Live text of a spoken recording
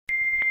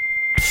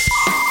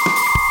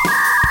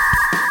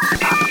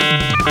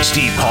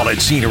Steve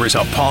Politziner is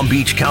a Palm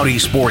Beach County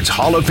Sports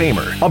Hall of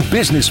Famer, a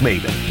business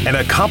maven, an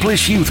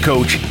accomplished youth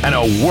coach, and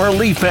a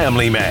worldly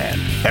family man.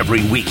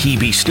 Every week he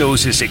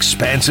bestows his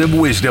expansive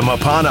wisdom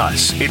upon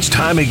us. It's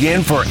time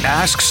again for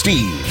Ask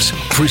Steve's,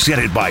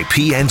 presented by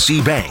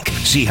PNC Bank.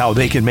 See how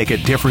they can make a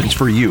difference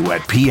for you at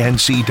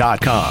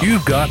PNC.com.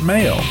 You've got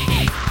mail.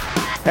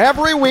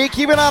 Every week,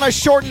 even on a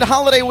shortened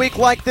holiday week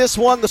like this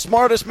one, the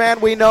smartest man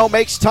we know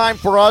makes time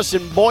for us,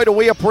 and boy, do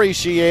we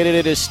appreciate it.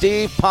 It is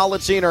Steve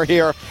Politziner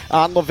here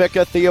on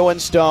LaVicka, Theo, and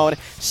Stone,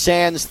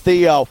 sans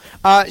Theo.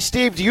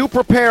 Steve, do you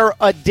prepare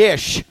a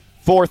dish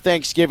for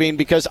Thanksgiving?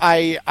 Because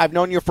I've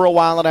known you for a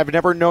while, and I've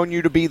never known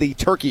you to be the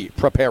turkey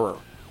preparer.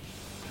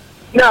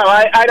 No,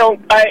 I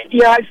don't.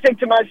 I stick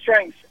to my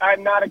strengths.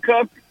 I'm not a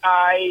cook.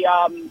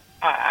 I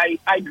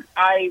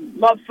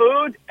love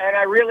food, and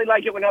I really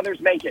like it when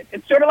others make it.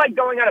 It's sort of like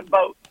going on a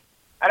boat.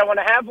 I don't want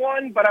to have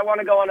one, but I want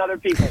to go on other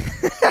people's.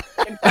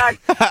 In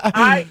fact,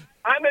 I'm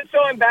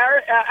so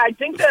embarrassed. I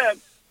think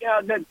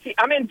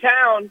I'm in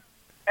town,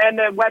 and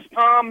the West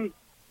Palm,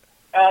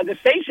 the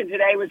station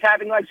today was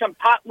having like some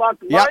potluck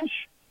lunch.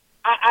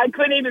 Yep. I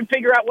couldn't even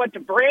figure out what to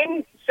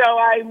bring, so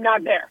I'm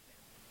not there.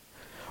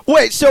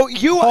 Wait, so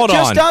you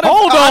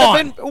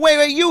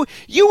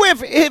you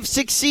have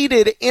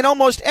succeeded in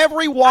almost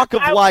every walk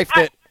of life.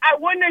 I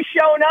wouldn't have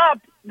shown up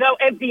though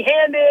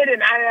empty-handed,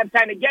 and I didn't have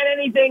time to get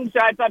anything, so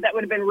I thought that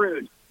would have been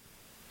rude.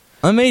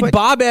 I made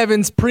Bob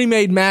Evans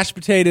pre-made mashed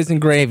potatoes and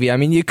gravy. I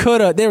mean, you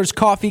could have. There was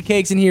coffee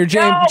cakes in here.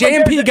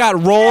 JMP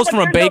got rolls from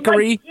a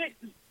bakery.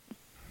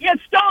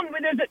 Stone.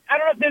 But I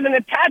don't know if there's an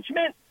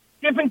attachment.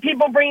 Different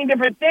people bringing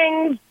different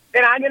things.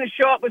 Then I'm going to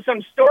show up with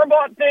some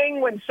store-bought thing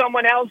when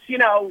someone else,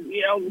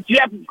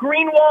 Jeff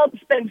Greenwald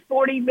spends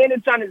 40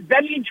 minutes on his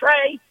veggie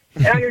tray,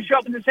 and I'm going to show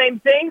up with the same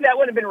thing. That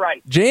wouldn't have been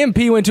right.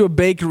 JMP went to a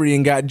bakery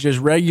and got just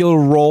regular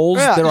rolls.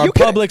 Yeah, there are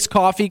Publix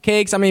coffee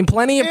cakes. I mean,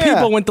 plenty of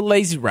people went the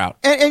lazy route.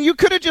 And you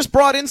could have just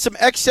brought in some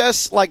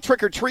excess, like,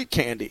 trick-or-treat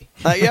candy.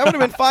 That would have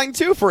been fine,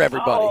 too, for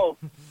everybody. Oh,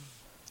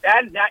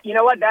 that you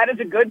know what? That is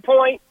a good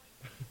point.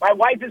 My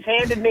wife has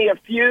handed me a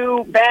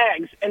few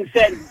bags and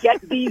said,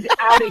 "Get these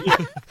out of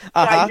here."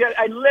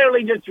 I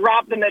literally just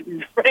dropped them at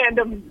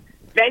random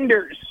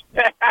vendors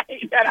that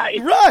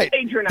I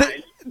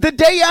patronize. The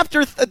day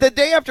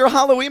after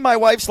Halloween, my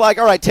wife's like,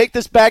 "All right, take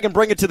this bag and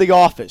bring it to the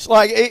office."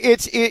 Like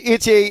it's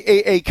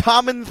a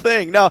common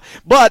thing. No,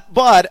 but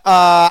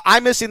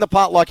I'm missing the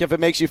potluck if it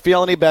makes you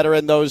feel any better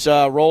in those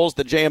rolls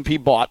that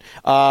JMP bought.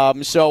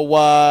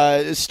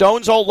 So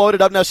Stone's all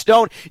loaded up now.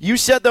 Stone, you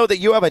said though that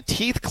you have a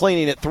teeth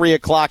cleaning at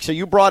 3:00, so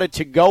you brought a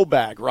to-go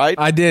bag, right?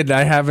 I did.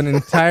 I have an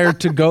entire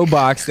to-go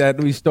box that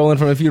we've stolen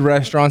from a few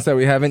restaurants that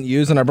we haven't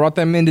used, and I brought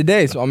them in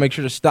today. So I'll make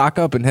sure to stock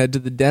up and head to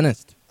the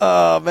dentist.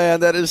 Oh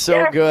man, that is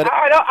so good.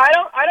 I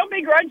don't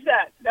begrudge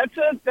that.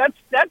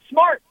 That's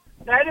smart.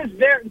 That is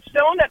very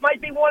Stone. That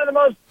might be one of the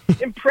most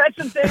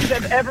impressive things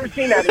I've ever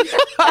seen out of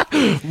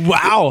you.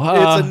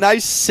 Wow, it's a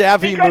nice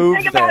savvy move.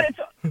 Think about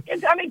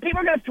it. I mean,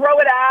 people are going to throw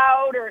it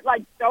out, or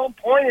like the whole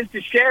point is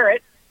to share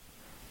it.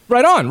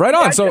 Right on.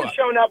 I should have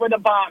shown up with a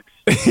box.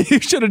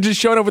 You should have just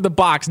shown up with a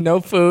box, no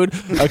food,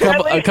 a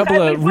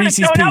couple of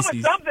Reese's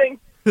Pieces. Something.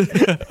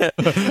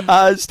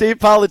 Steve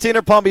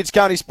Politziner, Palm Beach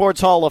County Sports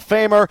Hall of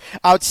Famer,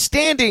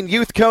 outstanding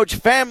youth coach,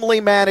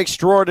 family man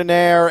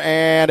extraordinaire,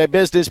 and a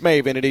business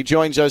maven. And he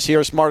joins us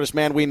here, smartest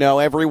man we know,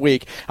 every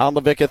week on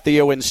LaVicka,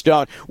 Theo, and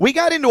Stone. We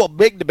got into a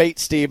big debate,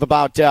 Steve,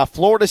 about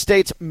Florida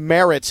State's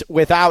merits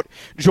without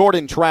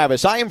Jordan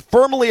Travis. I am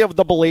firmly of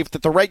the belief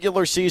that the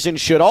regular season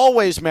should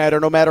always matter,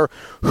 no matter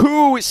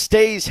who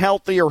stays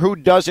healthy or who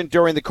doesn't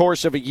during the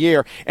course of a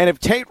year. And if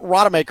Tate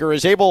Rodemaker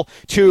is able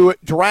to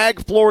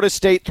drag Florida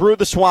State through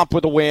the swamp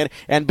with a win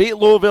and beat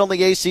Louisville in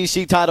the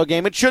ACC title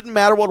game, it shouldn't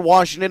matter what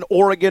Washington,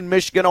 Oregon,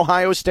 Michigan,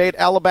 Ohio State,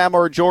 Alabama,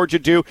 or Georgia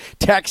do,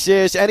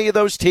 Texas, any of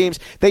those teams,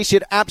 they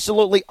should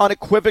absolutely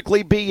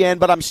unequivocally be in.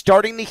 But I'm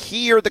starting to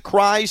hear the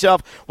cries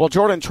of, well,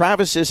 Jordan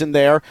Travis isn't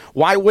there.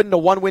 Why wouldn't a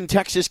one-win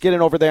Texas get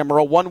in over them, or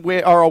a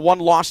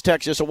one-loss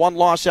Texas, a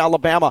one-loss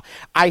Alabama?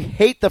 I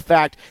hate the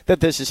fact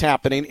that this is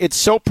happening. It's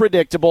so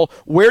predictable.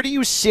 Where do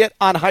you sit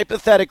on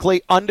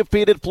hypothetically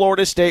undefeated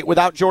Florida State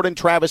without Jordan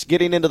Travis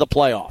getting into the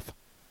playoff?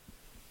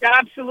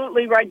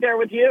 Absolutely right there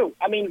with you.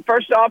 I mean,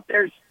 first off,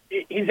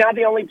 he's not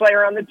the only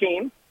player on the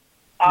team.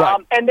 Right.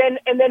 And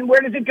then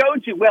where does it go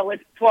to? Well, if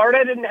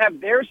Florida didn't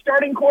have their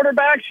starting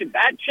quarterback, should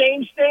that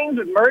change things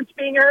with Mertz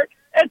being hurt?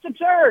 It's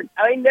absurd.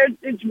 I mean,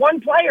 it's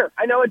one player.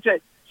 I know it's a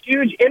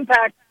huge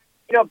impact,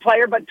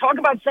 player, but talk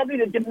about something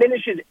that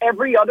diminishes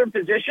every other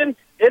position.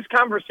 This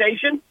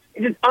conversation,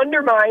 it just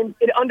undermines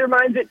it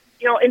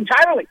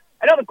entirely.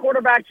 I know the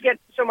quarterbacks get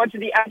so much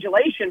of the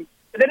adulation,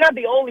 but they're not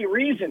the only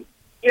reason.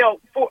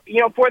 For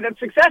the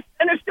success,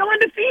 and they're still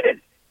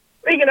undefeated.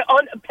 Are you going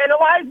to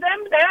penalize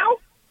them now?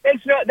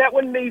 That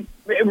wouldn't be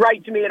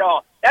right to me at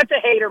all. That's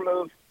a hater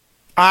move.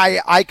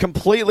 I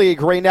completely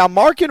agree. Now,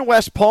 Mark in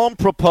West Palm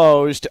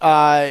proposed,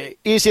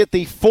 is it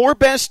the four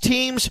best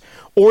teams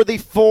or the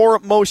 4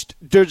 most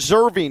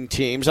deserving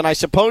teams? And I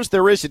suppose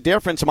there is a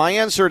difference. My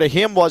answer to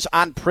him was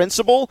on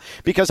principle,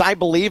 because I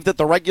believe that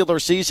the regular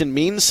season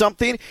means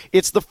something.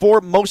 It's the 4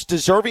 most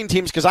deserving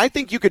teams, because I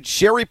think you could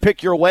cherry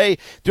pick your way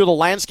through the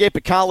landscape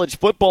of college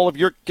football of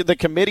the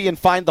committee and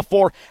find the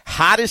 4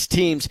 hottest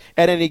teams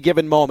at any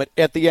given moment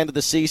at the end of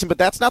the season. But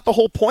that's not the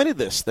whole point of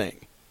this thing.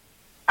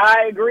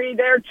 I agree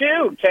there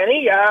too,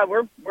 Kenny.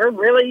 We're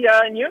really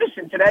in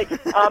unison today.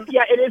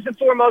 It is the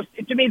 4 most.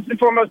 To me, it's the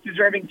 4 most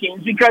deserving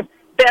teams, because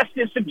best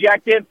is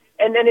subjective,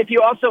 and then if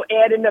you also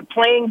add in the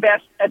playing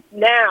best at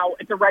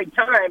the right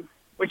time,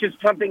 which is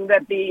something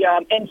that the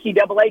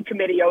NCAA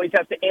committee always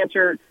has to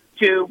answer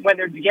to when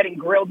they're getting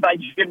grilled by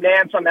Jim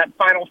Nantz on that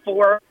Final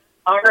Four,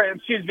 on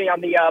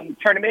the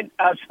tournament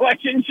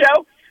selection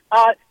show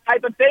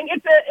type of thing.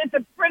 It's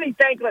a pretty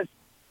thankless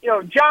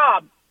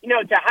job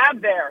to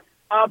have there.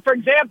 For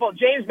example,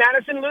 James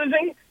Madison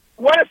losing,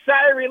 what a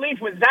sigh of relief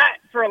was that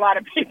for a lot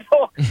of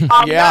people.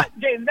 Yeah. Not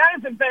James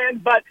Madison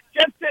fans, but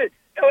just to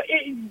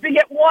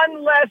get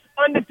one less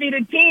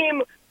undefeated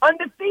team.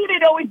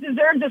 Undefeated always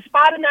deserves a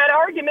spot in that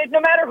argument,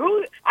 no matter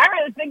who. I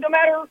really think no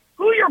matter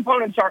who your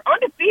opponents are.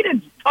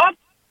 Undefeated's tough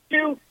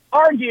to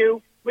argue,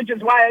 which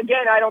is why,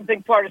 again, I don't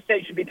think Florida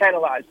State should be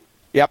penalized.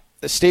 Yep.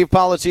 Steve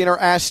Politziner,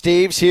 Ask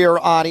Steve's here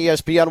on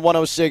ESPN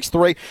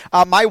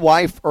 106.3. My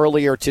wife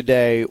earlier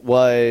today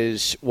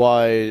was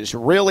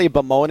really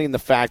bemoaning the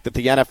fact that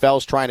the NFL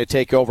is trying to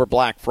take over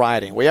Black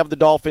Friday. We have the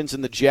Dolphins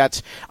and the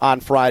Jets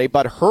on Friday,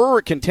 but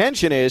her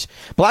contention is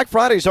Black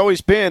Friday's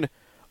always been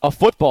a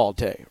football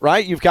day,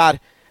 right? You've got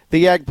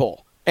the Egg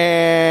Bowl.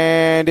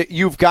 And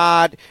you've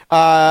got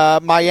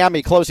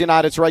Miami closing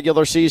out its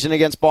regular season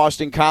against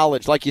Boston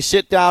College. Like, you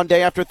sit down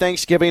day after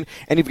Thanksgiving,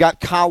 and you've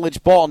got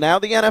college ball. Now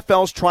the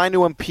NFL's trying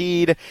to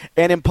impede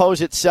and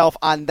impose itself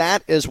on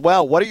that as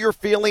well. What are your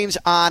feelings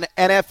on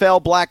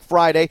NFL Black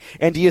Friday?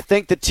 And do you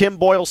think that Tim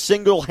Boyle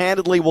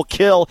single-handedly will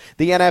kill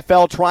the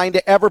NFL trying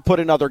to ever put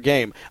another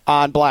game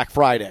on Black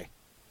Friday?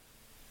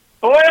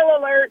 Boyle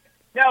alert.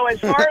 No, as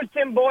far as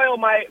Tim Boyle,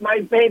 my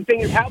main thing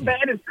is, how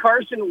bad is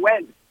Carson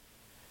Wentz?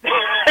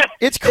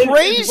 It's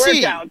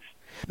crazy.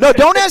 No,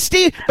 don't ask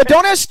Steve, but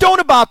don't ask Stone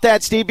about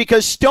that, Steve,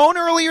 because Stone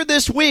earlier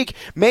this week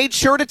made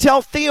sure to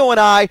tell Theo and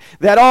I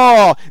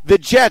that, the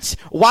Jets,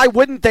 why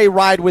wouldn't they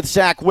ride with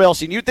Zach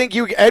Wilson? You think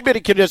everybody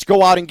can just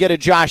go out and get a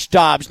Josh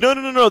Dobbs? No.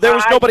 There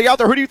was nobody out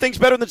there. Who do you think's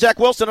better than Zach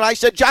Wilson? And I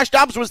said Josh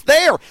Dobbs was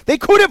there. They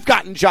could have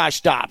gotten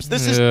Josh Dobbs.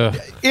 This is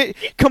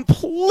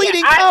complete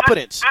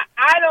incompetence.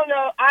 I don't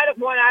know. I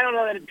don't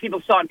know that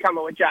people saw it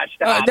coming with Josh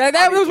Dobbs.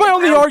 That was my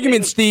only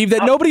argument, Steve,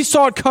 that nobody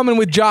saw it coming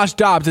with Josh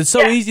Dobbs. It's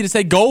so easy to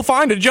say, go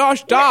find a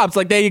Josh Dobbs,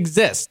 like they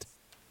exist.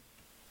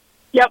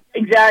 Yep,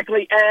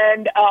 exactly.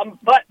 And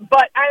but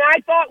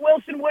I thought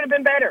Wilson would have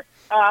been better.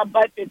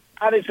 But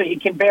obviously he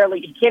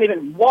can't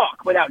even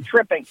walk without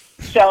tripping.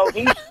 So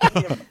he's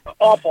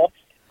awful.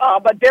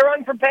 But they're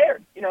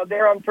unprepared.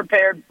 They're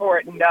unprepared for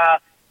it. And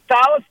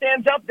Saleh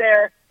stands up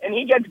there and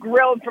he gets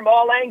grilled from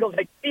all angles.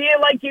 I feel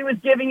like he was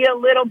giving you a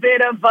little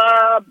bit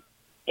of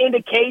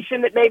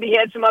indication that maybe he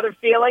had some other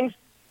feelings,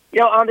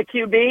 on the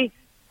QB,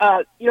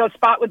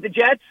 spot with the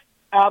Jets.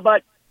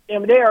 But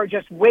they are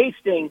just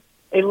wasting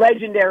a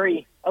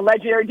legendary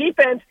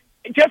defense,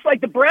 just like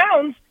the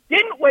Browns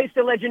didn't waste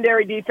a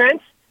legendary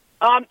defense,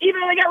 even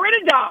though they got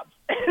rid of Dobbs.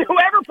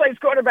 Whoever plays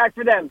quarterback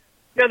for them,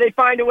 they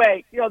find a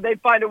way. They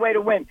find a way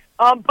to win.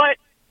 But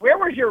where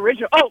was your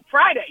original? Oh,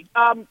 Friday.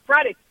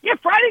 Friday. Yeah,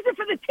 Fridays are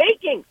for the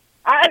taking.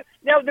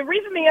 Now, the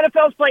reason the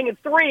NFL is playing at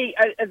 3,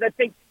 as I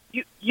think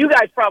you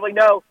guys probably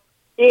know,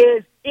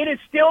 is it is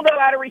still, though,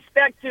 out of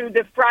respect to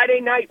the Friday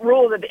night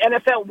rule that the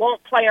NFL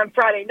won't play on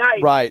Friday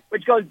night, right?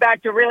 Which goes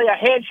back to really a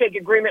handshake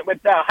agreement with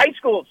high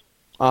schools.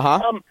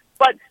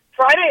 But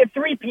Friday at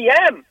 3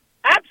 p.m.,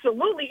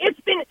 absolutely.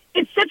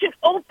 It's such an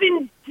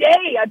open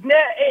day.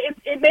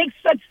 It makes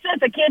such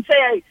sense. I can't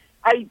say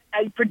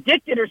I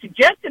predicted or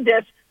suggested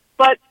this,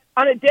 but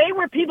on a day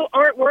where people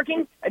aren't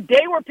working, a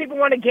day where people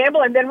want to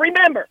gamble, and then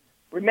remember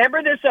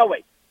this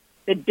always,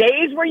 the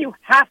days where you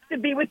have to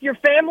be with your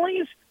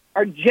families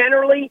are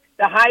generally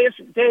the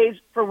highest days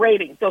for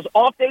ratings. Those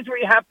off days where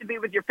you have to be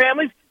with your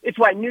families, it's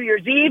why New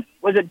Year's Eve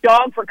was a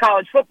dog for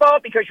college football,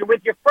 because you're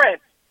with your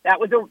friends.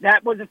 That was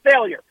a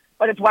failure.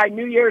 But it's why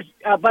New Year's,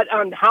 but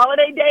on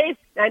holiday days,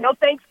 and I know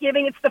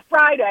Thanksgiving, it's the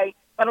Friday,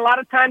 but a lot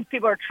of times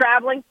people are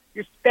traveling.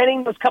 You're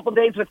spending those couple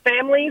days with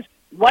families.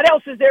 What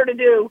else is there to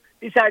do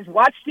besides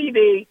watch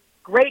TV?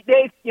 Great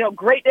day,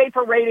 great day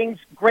for ratings,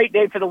 great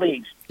day for the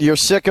leagues. You're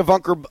sick of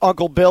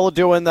Uncle Bill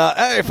doing the,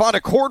 hey, found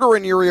a quarter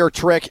in your ear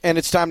trick, and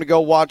it's time to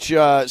go watch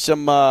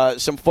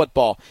some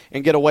football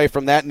and get away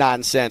from that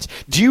nonsense.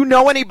 Do you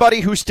know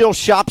anybody who still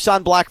shops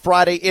on Black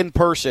Friday in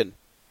person?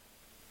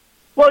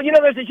 Well,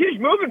 there's a huge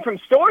movement from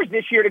stores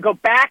this year to go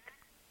back,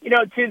 to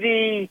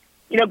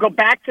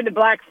the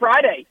Black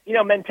Friday,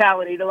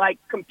 mentality to like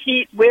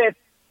compete with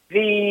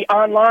the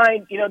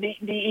online, the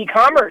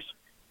e-commerce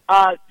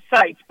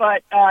sites.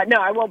 But no,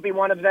 I won't be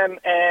one of them.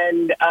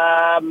 And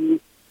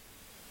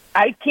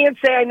I can't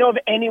say I know of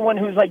anyone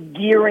who's like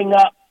gearing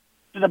up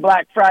to the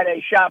Black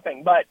Friday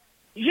shopping. But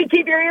you should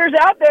keep your ears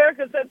out there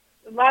because that's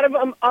a lot of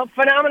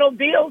phenomenal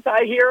deals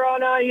I hear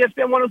on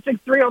ESPN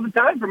 106.3 all the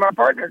time from our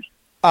partners.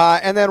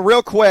 And then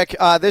real quick,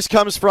 this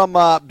comes from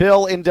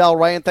Bill in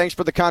Delray, and thanks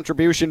for the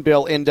contribution,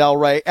 Bill in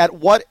Delray. At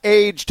what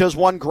age does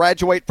one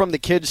graduate from the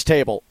kids'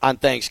 table on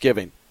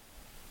Thanksgiving?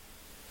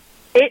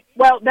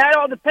 Well, that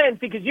all depends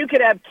because you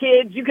could have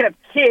kids,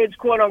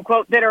 quote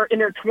unquote, that are in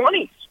their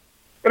 20s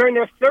or in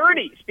their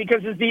 30s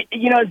because as the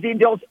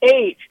adults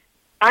age.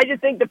 I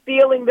just think the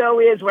feeling though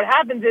is what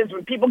happens is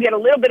when people get a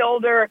little bit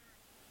older,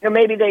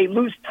 maybe they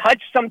lose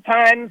touch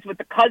sometimes with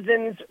the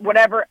cousins,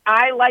 whatever.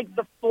 I like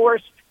the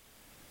forced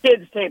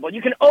kids table.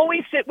 You can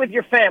always sit with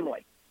your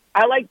family.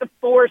 I like the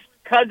forced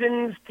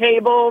cousins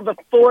table, the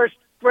forced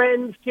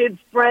friends, kids,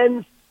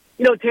 friends,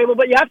 table.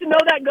 But you have to know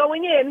that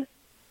going in.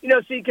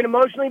 So you can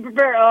emotionally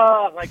prepare.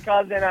 Oh, my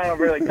cousin, I don't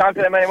really talk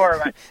to them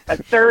anymore. My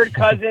third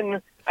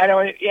cousin, I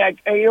don't. Yeah,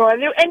 do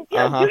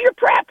your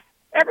prep.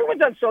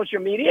 Everyone's on social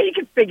media. You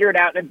can figure it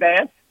out in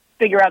advance.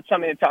 Figure out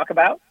something to talk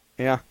about.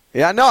 Yeah.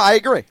 No, I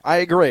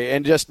agree.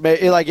 And just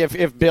like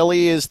if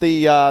Billy is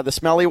the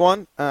smelly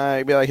one,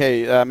 you'd be like,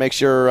 hey, make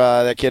sure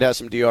that kid has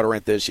some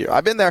deodorant this year.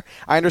 I've been there.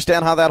 I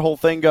understand how that whole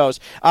thing goes.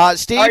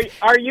 Steve,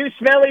 are you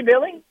smelly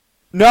Billy?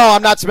 No,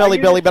 I'm not smelly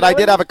Billy, but I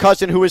did have a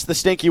cousin who was the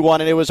stinky one,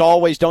 and it was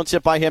always don't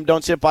sit by him,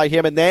 don't sit by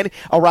him. And then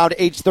around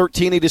age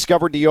 13, he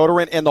discovered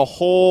deodorant, and the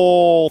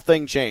whole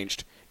thing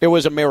changed. It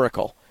was a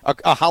miracle,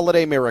 a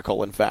holiday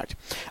miracle, in fact.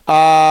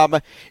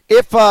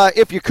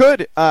 If you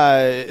could,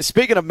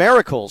 speaking of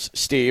miracles,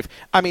 Steve,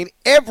 I mean,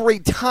 every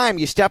time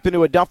you step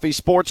into a Duffy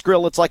Sports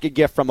Grill, it's like a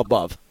gift from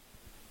above.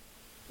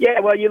 Yeah,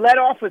 well, you let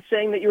off with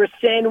saying that you were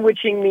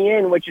sandwiching me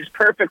in, which is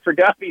perfect for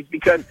Duffy's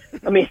because,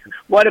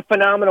 what a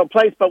phenomenal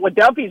place. But what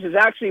Duffy's is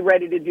actually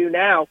ready to do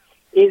now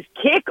is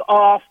kick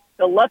off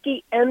the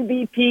Lucky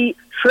MVP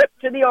trip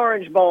to the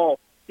Orange Bowl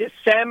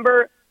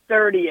December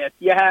 30th.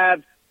 You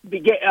have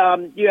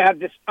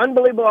this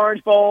unbelievable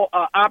Orange Bowl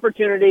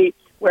opportunity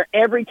where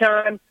every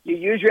time you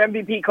use your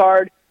MVP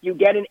card, you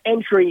get an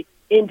entry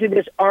into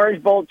this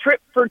Orange Bowl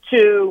trip for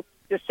two,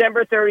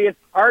 December 30th.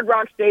 Hard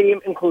Rock Stadium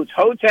includes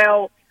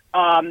hotel,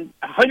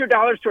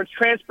 $100 towards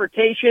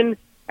transportation,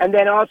 and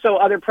then also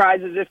other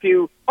prizes if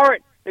you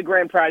aren't the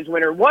grand prize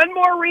winner. One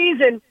more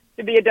reason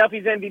to be a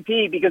Duffy's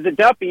MVP because at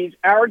Duffy's,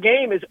 our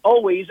game is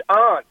always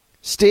on.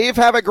 Steve,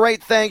 have a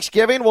great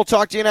Thanksgiving. We'll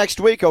talk to you next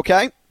week,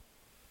 okay?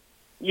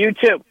 You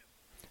too.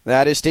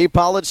 That is Steve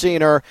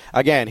Politziner.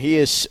 Again, he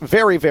is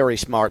very, very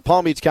smart.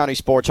 Palm Beach County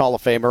Sports Hall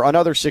of Famer.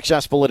 Another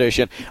successful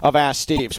edition of Ask Steve.